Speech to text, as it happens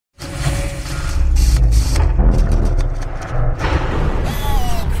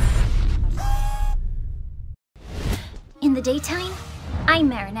the daytime, I'm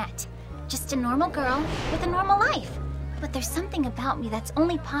Marinette. Just a normal girl with a normal life. But there's something about me that's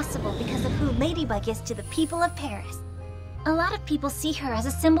only possible because of who Ladybug is to the people of Paris. A lot of people see her as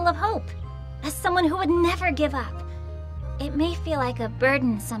a symbol of hope, as someone who would never give up. It may feel like a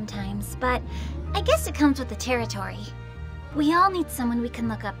burden sometimes, but I guess it comes with the territory. We all need someone we can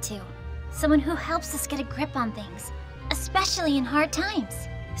look up to. Someone who helps us get a grip on things, especially in hard times.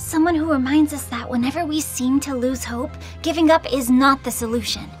 Someone who reminds us that whenever we seem to lose hope, giving up is not the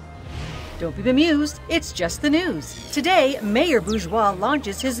solution. Don't be bemused, it's just the news. Today, Mayor Bourgeois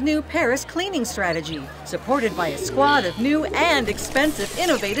launches his new Paris cleaning strategy, supported by a squad of new and expensive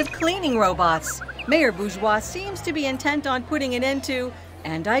innovative cleaning robots. Mayor Bourgeois seems to be intent on putting an end to,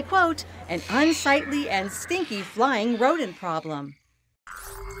 and I quote, an unsightly and stinky flying rodent problem.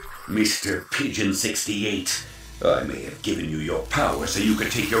 Mr. Pigeon 68, I may have given you your power so you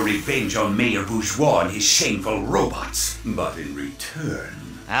could take your revenge on Mayor Bourgeois and his shameful robots, but in return...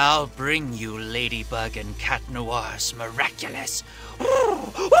 I'll bring you Ladybug and Cat Noir's Miraculous.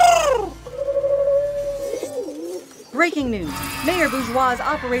 Breaking news. Mayor Bourgeois'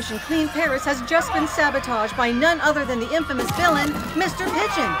 Operation Clean Paris has just been sabotaged by none other than the infamous villain, Mr.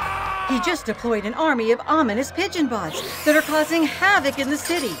 Pigeon. He just deployed an army of ominous pigeon bots that are causing havoc in the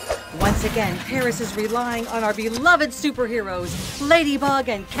city. Once again, Paris is relying on our beloved superheroes, Ladybug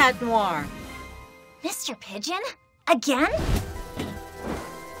and Cat Noir. Mr. Pigeon? Again?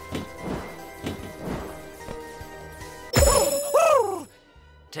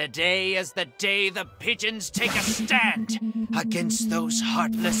 Today is the day the pigeons take a stand against those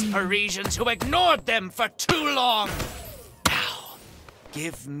heartless Parisians who ignored them for too long. Now,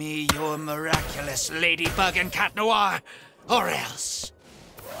 give me your Miraculous, Ladybug and Cat Noir, or else.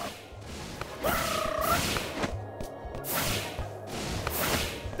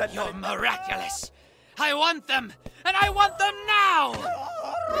 You're Miraculous. I want them, and I want them now!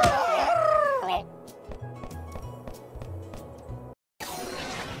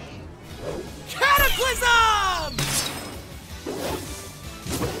 Cataclysm!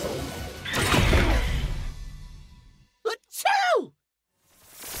 Achoo!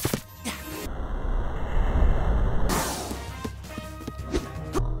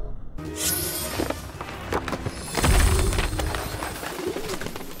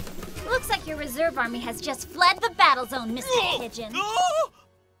 Looks like your reserve army has just fled the battle zone, Mr. Pigeon.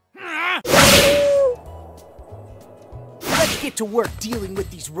 Let's get to work dealing with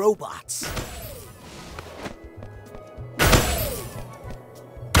these robots.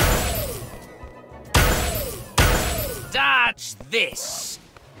 Dodge this!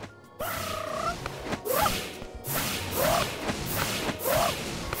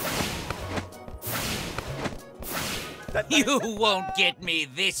 You won't get me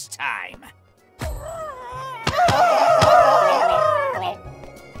this time.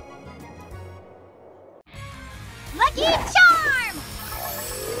 Lucky Charm!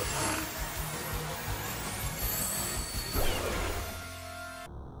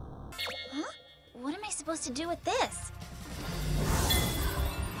 Huh? What am I supposed to do with this?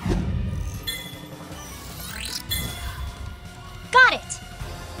 Got it!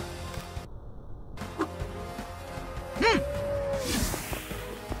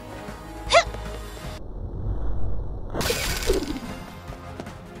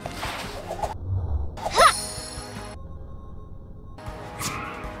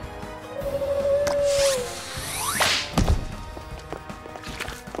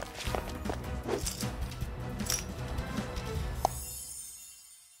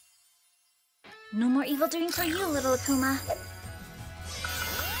 No more evil doing for you, little Akuma.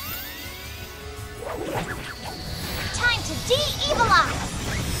 Time to de-evilize!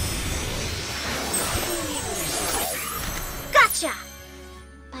 Gotcha!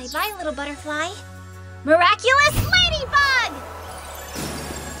 Bye-bye, little butterfly. Miraculous Ladybug!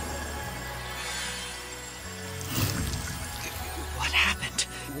 What happened?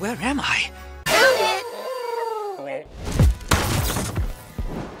 Where am I?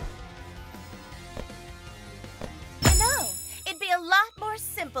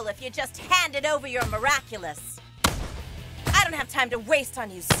 If you just handed over your Miraculous. I don't have time to waste on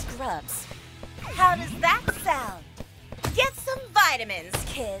you scrubs. How does that sound? Get some vitamins,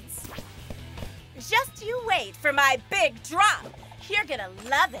 kids. Just you wait for my big drop. You're gonna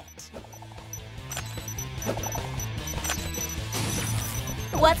love it.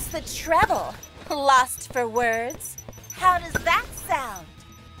 What's the treble? Lost for words? How does that sound?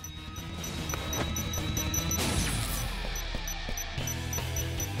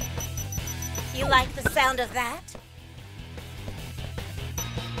 You like the sound of that?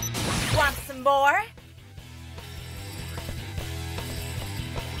 Want some more?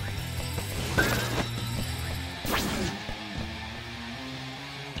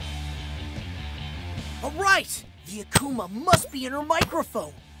 All right! The Akuma must be in her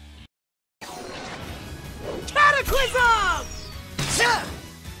microphone. Cataclysm!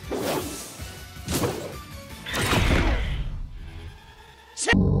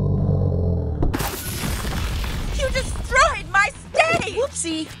 You destroyed my stage!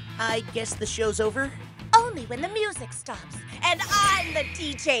 Whoopsie. I guess the show's over. Only when the music stops, and I'm the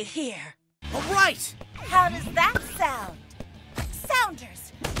DJ here. All right! How does that sound?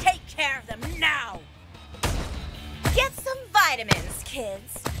 Sounders, take care of them now! Get some vitamins,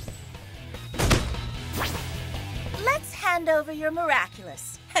 kids. Let's hand over your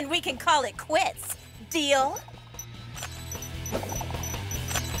Miraculous, and we can call it quits. Deal?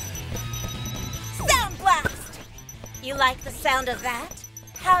 Sound blast! You like the sound of that?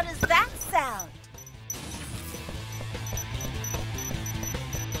 How does that sound?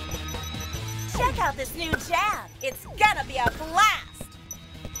 Check out this new jam. It's gonna be a blast.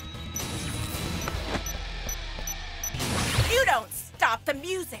 You don't stop the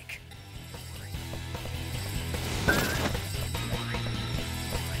music.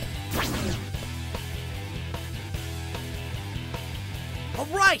 All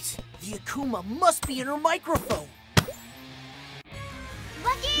right! The Akuma must be in her microphone.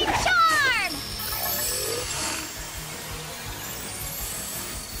 Lucky Charm!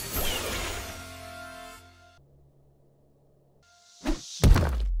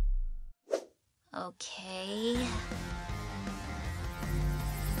 Okay.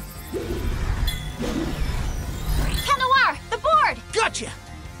 Cat Noir, the board! Gotcha!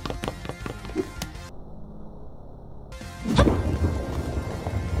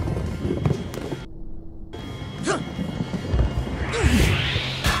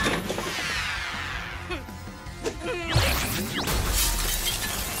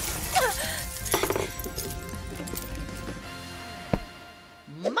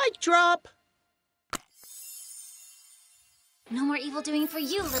 Mic drop! No more evil doing for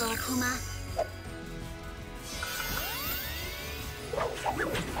you, little Akuma.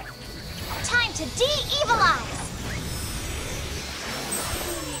 Time to de-evilize!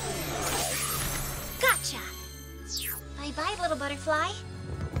 Gotcha! Bye-bye, little butterfly.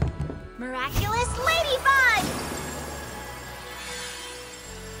 Miraculous Ladybug!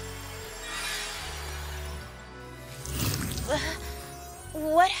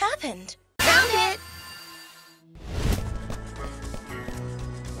 What happened? Found it!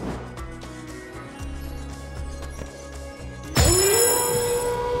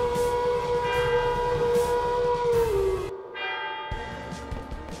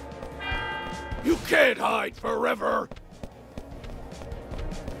 You can't hide forever!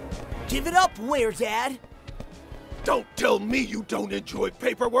 Give it up, Weredad! Don't tell me you don't enjoy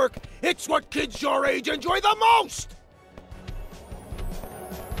paperwork! It's what kids your age enjoy the most!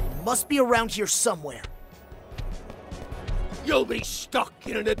 Must be around here somewhere. You'll be stuck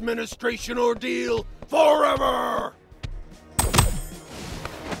in an administration ordeal forever!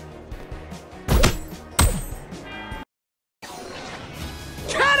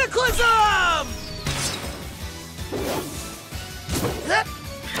 Cataclysm!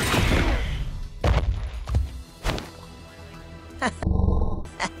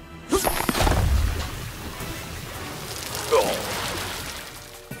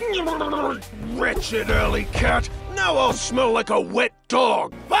 Wretched alley cat! Now I'll smell like a wet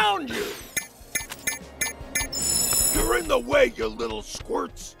dog! Found you! You're in the way, you little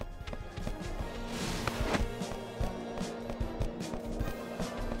squirts!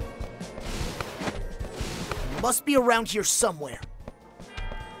 Must be around here somewhere.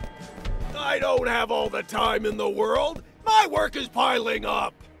 I don't have all the time in the world! My work is piling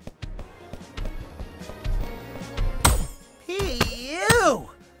up! Hey, you!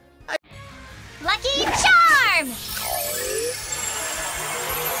 Lucky Charm!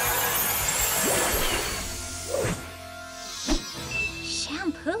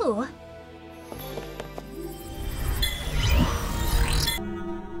 Shampoo?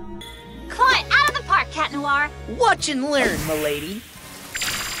 Caught out of the park, Cat Noir! Watch and learn, m'lady.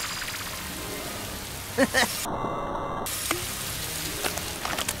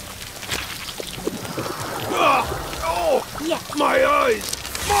 Oh! Yeah. My eyes!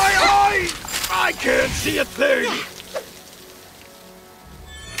 My eyes! I can't see a thing!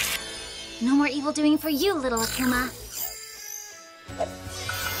 No more evil doing for you, little Akuma.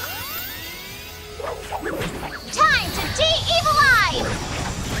 Time to de-evilize!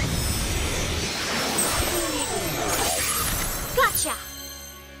 Gotcha!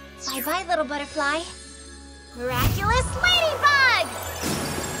 Bye-bye, little butterfly. Miraculous Ladybug!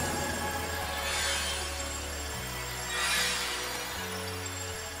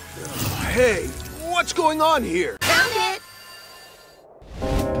 Hey, What's going on here? Found it!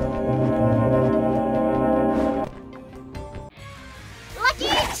 Lucky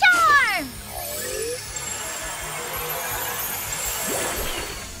Charm!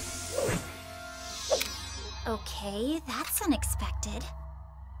 Okay, that's unexpected.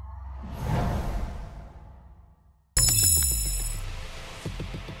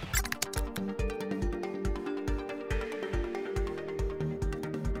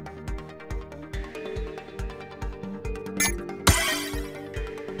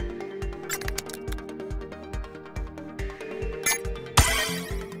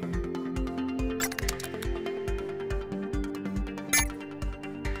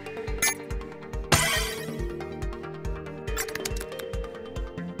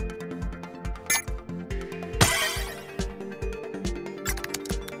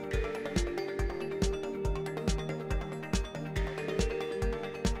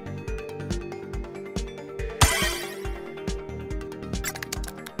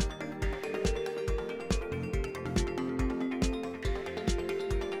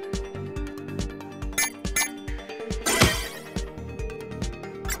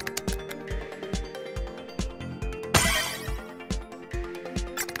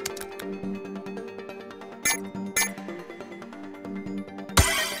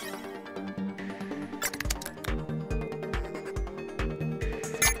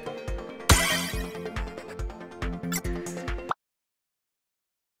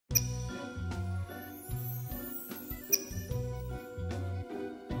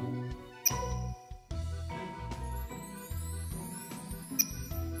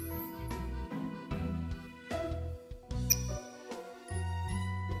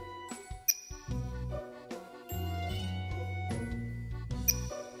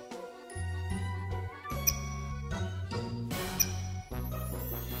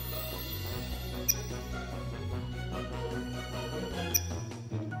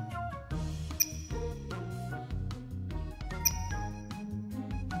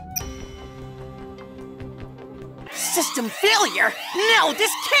 System failure? No,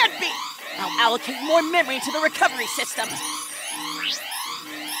 this can't be! I'll allocate more memory to the recovery system.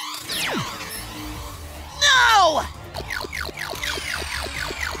 No!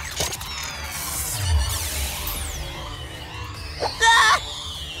 Ah!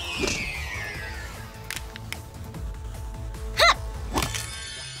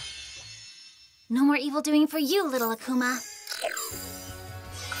 No more evil doing for you, little Akuma.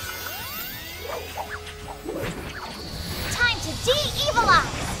 Time to de-evilize!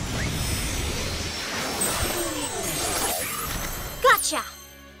 Gotcha!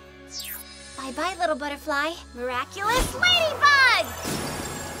 Bye-bye, little butterfly. Miraculous Ladybug!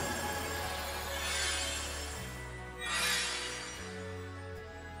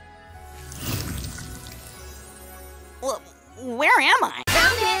 Well, where am I?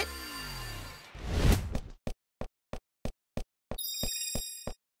 Found it!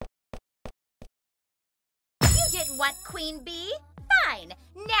 You did what, Queen Bee? Fine.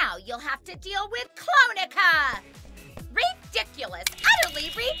 Now you'll have to deal with Clonika! Ridiculous!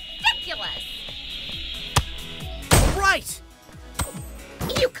 Utterly ridiculous! Right!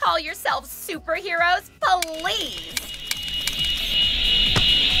 You call yourselves superheroes? Please!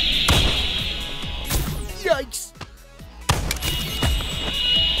 Yikes!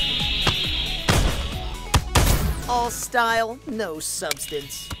 All style, no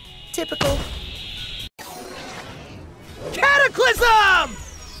substance. Typical. Cataclysm!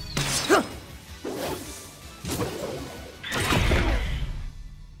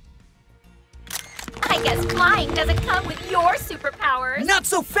 I guess flying doesn't come with your superpowers. Not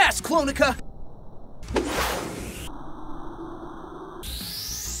so fast, Clonika!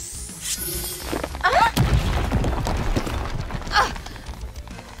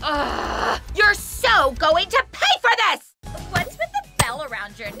 You're so going to pay for this! What's with the bell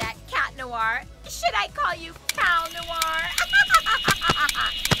around your neck, Cat Noir? Should I call you Cow Noir?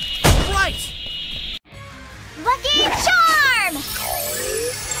 Right! Lucky Charm!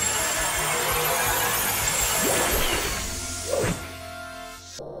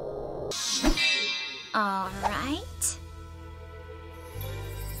 All right.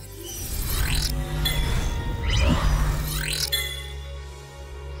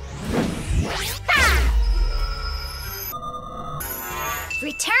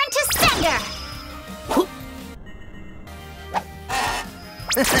 Return to sender!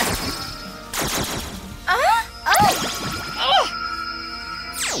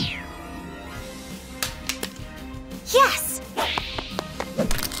 Yes!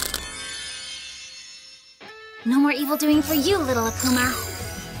 No more evil doing for you, little Akuma.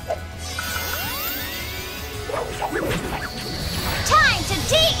 Time to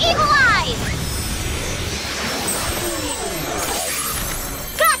de-evilize!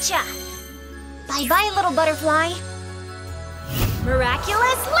 Gotcha! Bye-bye, little butterfly.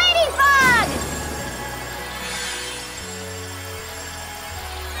 Miraculous Ladybug!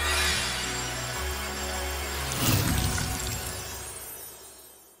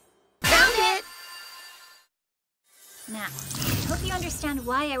 Found it! Now, I hope you understand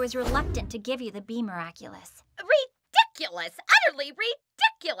why I was reluctant to give you the Be Miraculous. Ridiculous! Utterly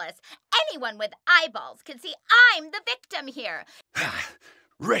ridiculous! Anyone with eyeballs can see I'm the victim here.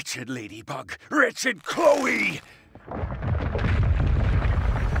 Wretched Ladybug! Wretched Chloe!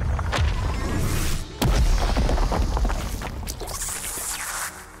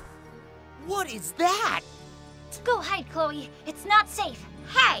 What is that? Go hide, Chloe. It's not safe.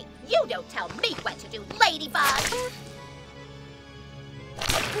 Hey, you don't tell me what to do, Ladybug!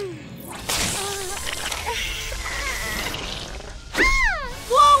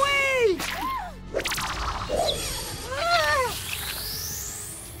 Chloe!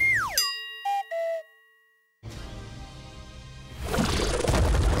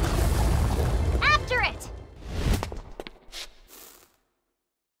 After it!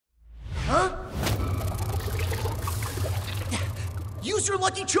 Huh? Use your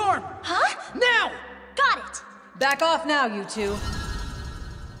lucky charm! Huh? Now! Got it! Back off now, you two.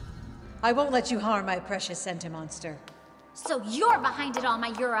 I won't let you harm my precious Sentimonster. So you're behind it all,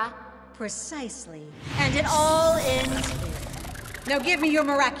 Mayura. Precisely. And it all ends here. Now give me your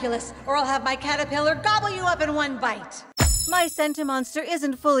Miraculous, or I'll have my caterpillar gobble you up in one bite. My Sentimonster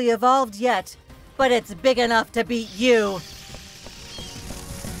isn't fully evolved yet, but it's big enough to beat you.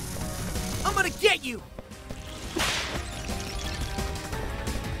 I'm gonna get you!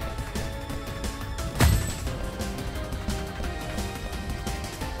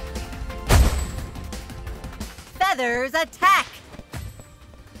 Feathers attack!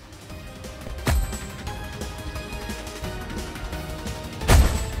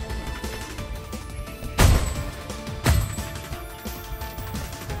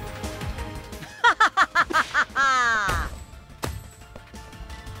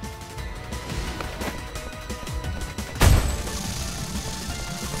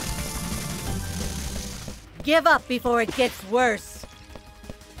 Give up before it gets worse.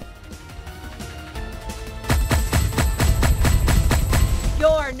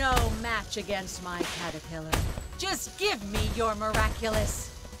 You're no match against my caterpillar. Just give me your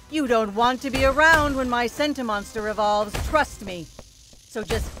Miraculous. You don't want to be around when my Sentimonster evolves, trust me. So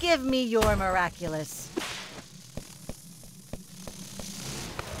just give me your Miraculous.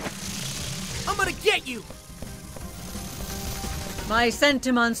 I'm gonna get you! My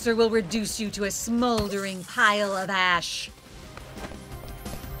Sentimonster will reduce you to a smoldering pile of ash.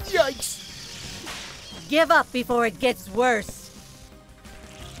 Yikes! Give up before it gets worse.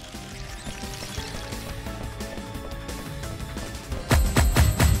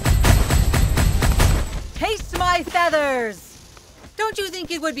 Taste my feathers! Don't you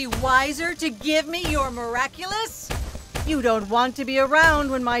think it would be wiser to give me your Miraculous? You don't want to be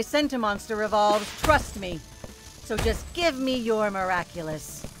around when my Sentimonster evolves, trust me. So just give me your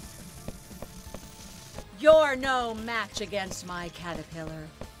Miraculous. You're no match against my caterpillar.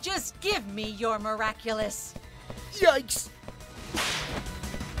 Just give me your Miraculous. Yikes!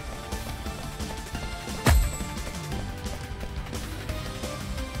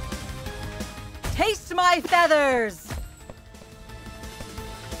 Taste my feathers!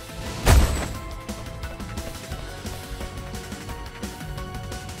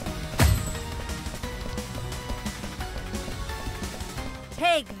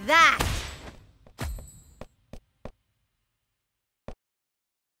 Take that!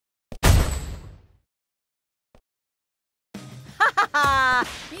 Ha ha ha!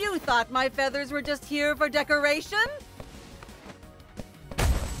 You thought my feathers were just here for decoration?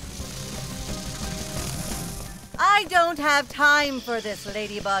 I don't have time for this,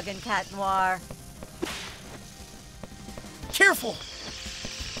 Ladybug and Cat Noir. Careful!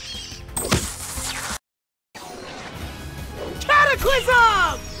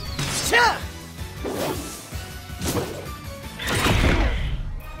 Cataclysm! Cha!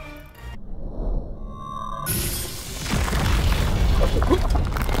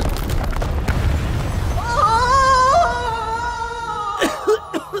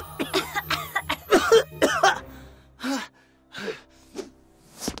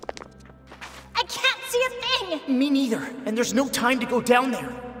 I can't see a thing! Me neither, and there's no time to go down there.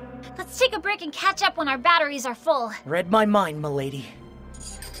 Let's take a break and catch up when our batteries are full. Read my mind, milady.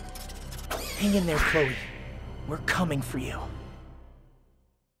 Hang in there, Chloe. We're coming for you.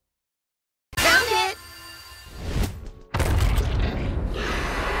 Found it!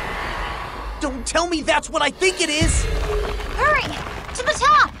 Don't tell me that's what I think it is! Hurry! To the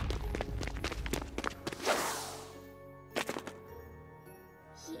top!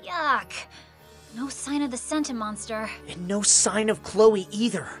 Yuck. No sign of the Sentimonster. And no sign of Chloe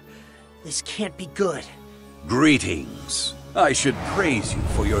either. This can't be good. Greetings. I should praise you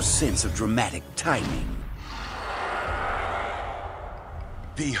for your sense of dramatic timing.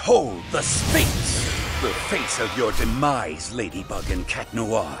 Behold the Sphinx! The face of your demise, Ladybug and Cat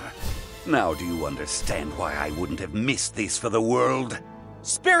Noir. Now do you understand why I wouldn't have missed this for the world?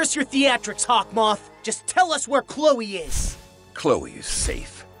 Spare us your theatrics, Hawk Moth. Just tell us where Chloe is. Chloe is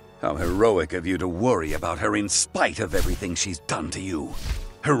safe. How heroic of you to worry about her in spite of everything she's done to you.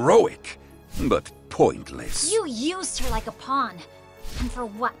 Heroic, but pointless. You used her like a pawn. And for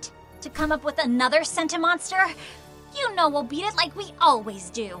what? To come up with another Sentimonster? You know we'll beat it like we always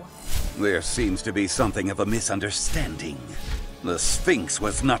do. There seems to be something of a misunderstanding. The Sphinx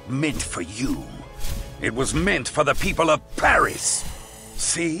was not meant for you. It was meant for the people of Paris.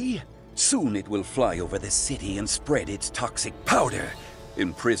 See? Soon it will fly over the city and spread its toxic powder,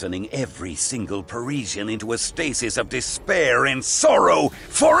 imprisoning every single Parisian into a stasis of despair and sorrow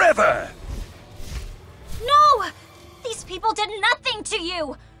forever! No! These people did nothing to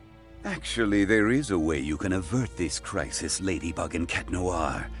you! Actually, there is a way you can avert this crisis, Ladybug and Cat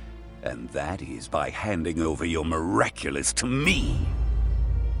Noir. And that is by handing over your Miraculous to me.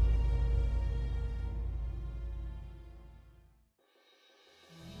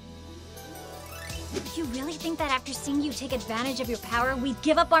 You really think that after seeing you take advantage of your power, we'd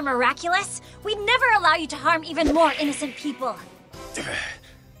give up our Miraculous? We'd never allow you to harm even more innocent people.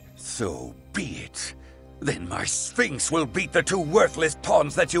 So be it. Then my Sphinx will beat the two worthless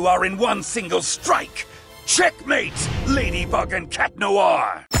pawns that you are in one single strike. Checkmate, Ladybug and Cat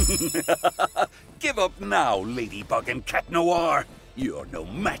Noir! Give up now, Ladybug and Cat Noir. You're no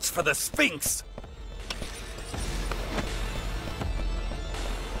match for the Sphinx.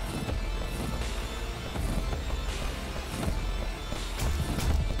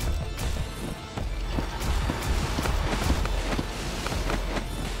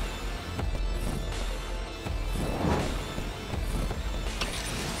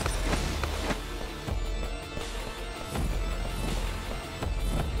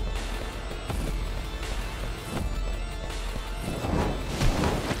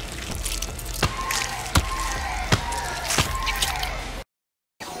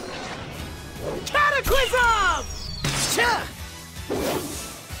 Cataclysm! Cha!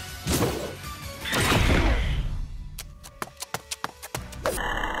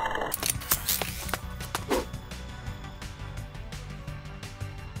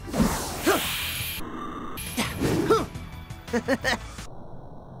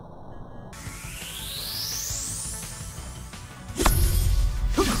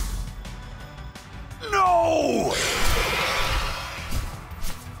 No!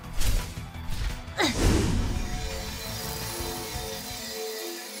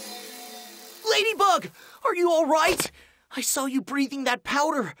 Ladybug! Are you all right? I saw you breathing that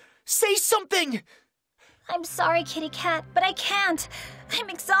powder. Say something! I'm sorry, Kitty Cat, but I can't. I'm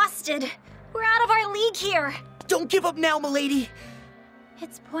exhausted. We're out of our league here. Don't give up now, milady.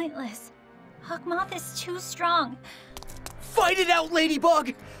 It's pointless. Hawk Moth is too strong. Fight it out,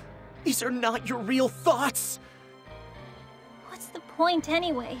 Ladybug! These are not your real thoughts. What's the point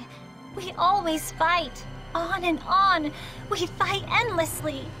anyway? We always fight. On and on. We fight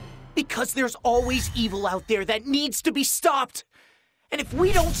endlessly. Because there's always evil out there that needs to be stopped. And if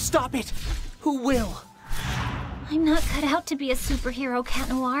we don't stop it, who will? I'm not cut out to be a superhero, Cat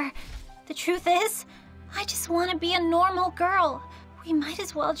Noir. The truth is, I just want to be a normal girl. We might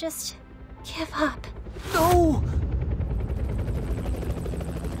as well just give up. No!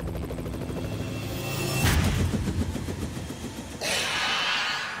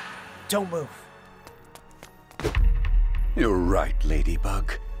 Don't move. You're right,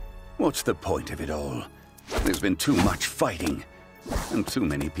 Ladybug. What's the point of it all? There's been too much fighting, and too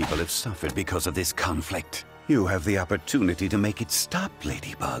many people have suffered because of this conflict. You have the opportunity to make it stop,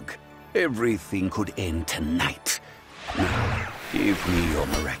 Ladybug. Everything could end tonight. Now, give me your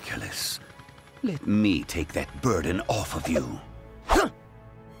Miraculous. Let me take that burden off of you.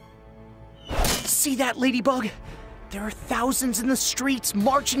 See that, Ladybug? There are thousands in the streets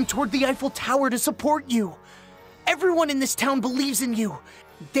marching toward the Eiffel Tower to support you. Everyone in this town believes in you.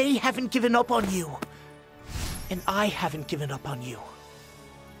 They haven't given up on you. And I haven't given up on you.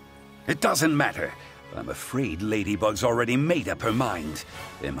 It doesn't matter. I'm afraid Ladybug's already made up her mind.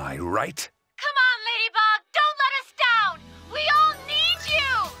 Am I right? Come on, Ladybug! Don't let us down! We all need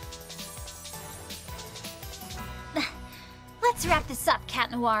you! Let's wrap this up,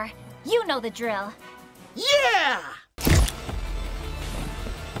 Cat Noir. You know the drill. Yeah!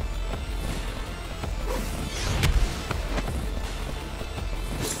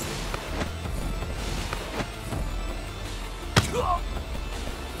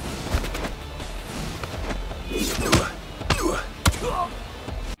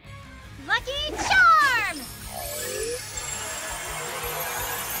 Lucky Charm!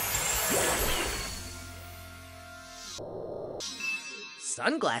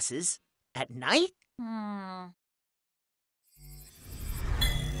 Sunglasses? At night?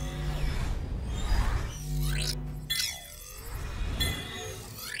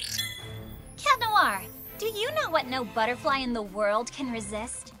 Cat Noir, do you know what no butterfly in the world can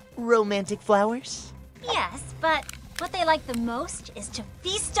resist? Romantic flowers? Yes, but what they like the most is to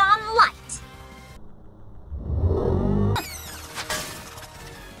feast on light.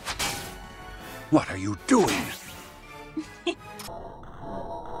 What are you doing?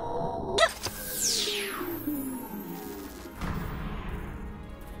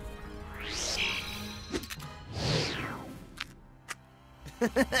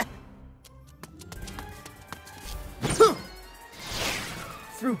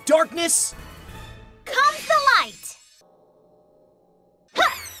 Through darkness? Comes the light!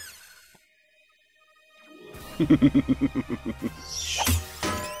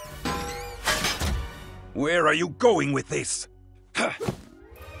 Where are you going with this?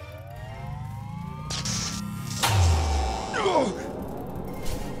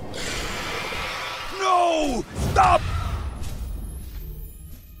 No! Stop!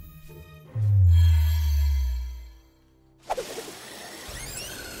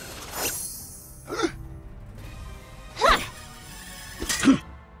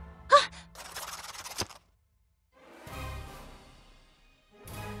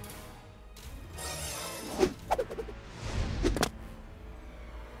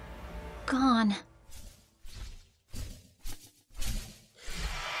 Gone.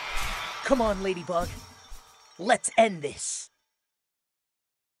 Come on, Ladybug. Let's end this.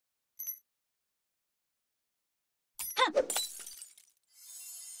 Huh.